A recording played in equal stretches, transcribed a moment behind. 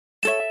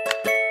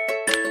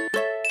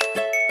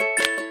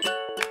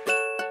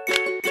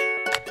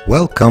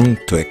Welcome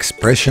to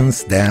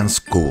Expressions Dance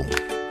School.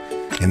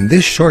 In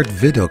this short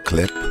video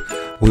clip,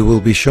 we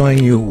will be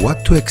showing you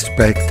what to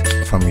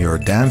expect from your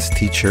dance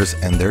teachers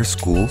and their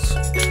schools,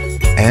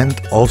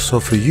 and also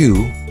for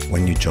you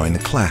when you join a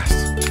class.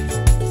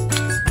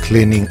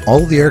 Cleaning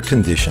all the air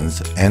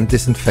conditions and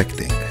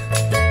disinfecting.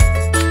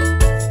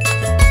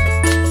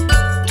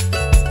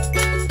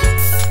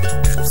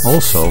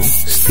 Also,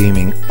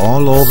 steaming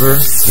all over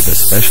with a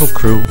special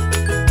crew.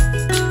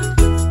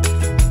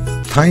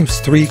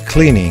 ×3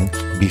 cleaning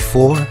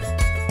before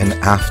and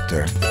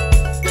after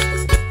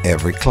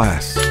every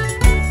class.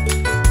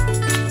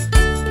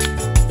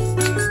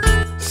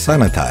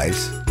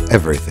 Sanitize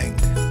everything.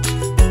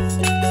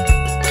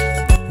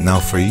 Now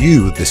for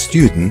you, the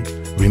student,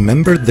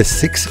 remember the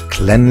 6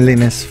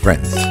 cleanliness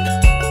friends.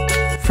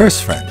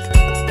 First friend,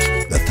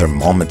 the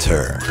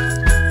thermometer.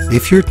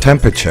 If your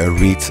temperature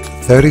reads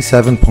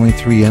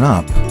 37.3 and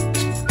up,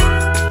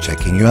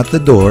 checking you at the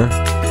door.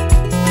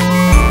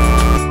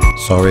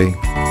 Sorry,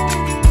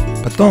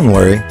 but don't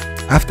worry,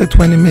 after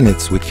 20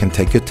 minutes we can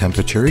take your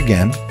temperature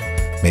again.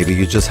 Maybe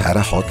you just had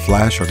a hot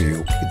flash or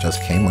you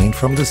just came in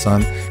from the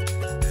sun.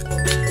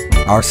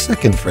 Our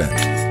second friend,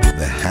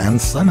 the hand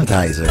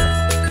sanitizer.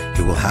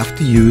 You will have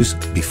to use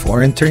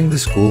before entering the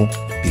school,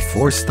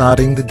 before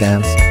starting the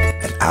dance,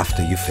 and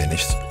after you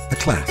finish the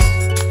class.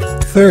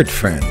 Third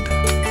friend,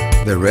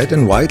 the red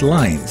and white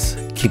lines,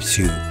 keeps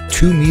you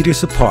 2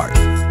 meters apart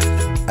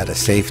at a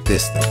safe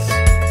distance.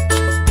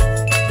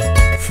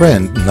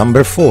 Friend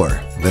number 4,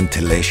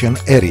 ventilation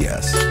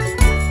areas.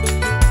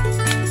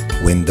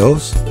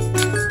 Windows,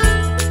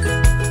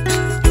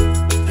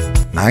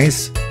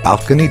 nice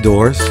balcony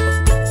doors,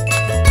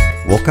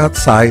 walk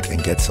outside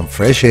and get some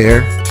fresh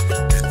air,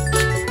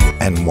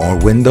 and more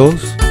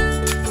windows.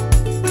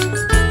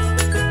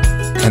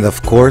 And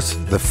of course,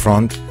 the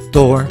front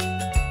door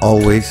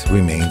always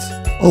remains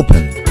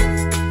open.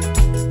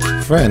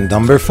 Friend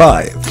number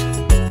 5,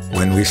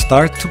 when we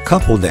start to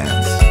couple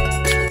dance,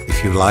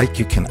 if you like,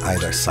 you can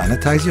either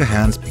sanitize your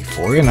hands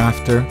before and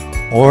after,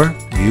 or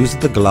use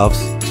the gloves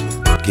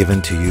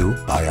given to you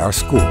by our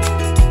school.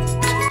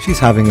 She's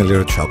having a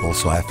little trouble,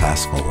 so I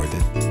fast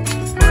forwarded.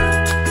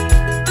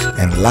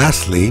 And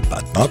lastly,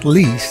 but not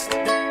least,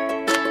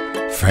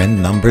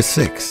 friend number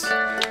 6.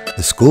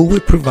 The school will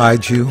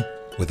provide you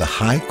with a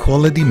high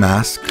quality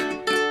mask,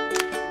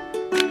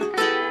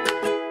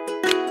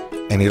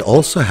 and it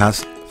also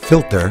has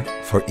filter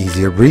for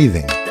easier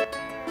breathing.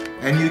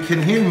 And you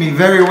can hear me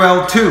very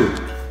well too.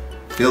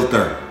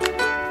 Filter.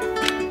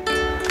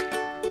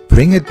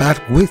 Bring it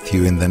back with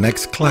you in the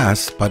next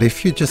class, but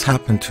if you just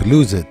happen to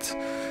lose it,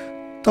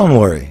 don't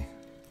worry.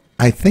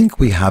 I think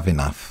we have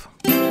enough.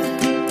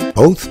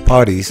 Both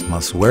parties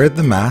must wear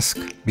the mask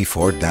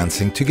before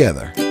dancing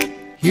together.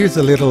 Here's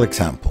a little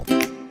example.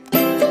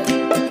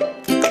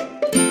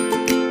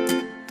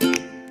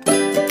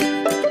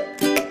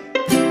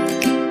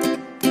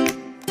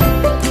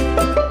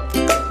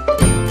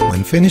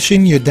 When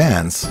finishing your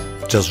dance,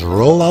 just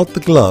roll out the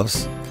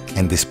gloves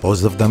and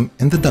dispose of them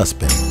in the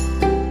dustbin.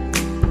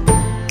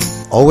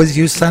 Always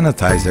use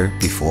sanitizer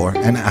before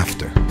and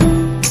after.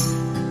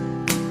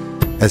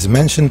 As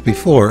mentioned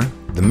before,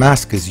 the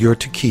mask is yours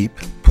to keep.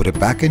 Put it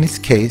back in its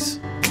case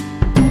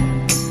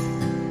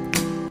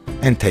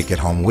and take it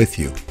home with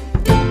you.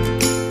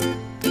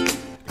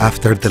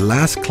 After the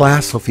last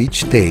class of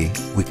each day,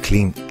 we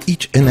clean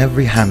each and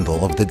every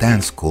handle of the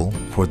dance school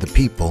for the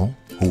people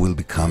who will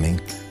be coming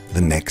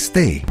the next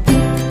day.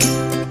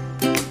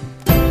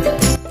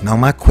 Now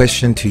my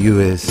question to you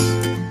is,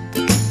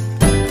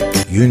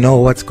 you know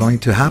what's going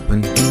to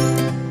happen.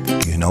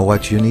 You know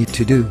what you need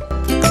to do.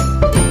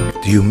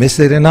 Do you miss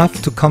it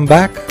enough to come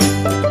back?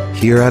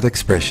 Here at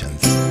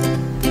Expressions.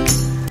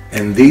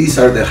 And these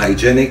are the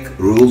hygienic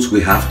rules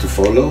we have to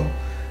follow.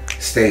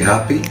 Stay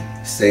happy,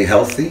 stay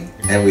healthy,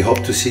 and we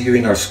hope to see you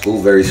in our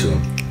school very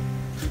soon.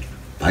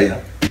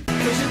 Bye.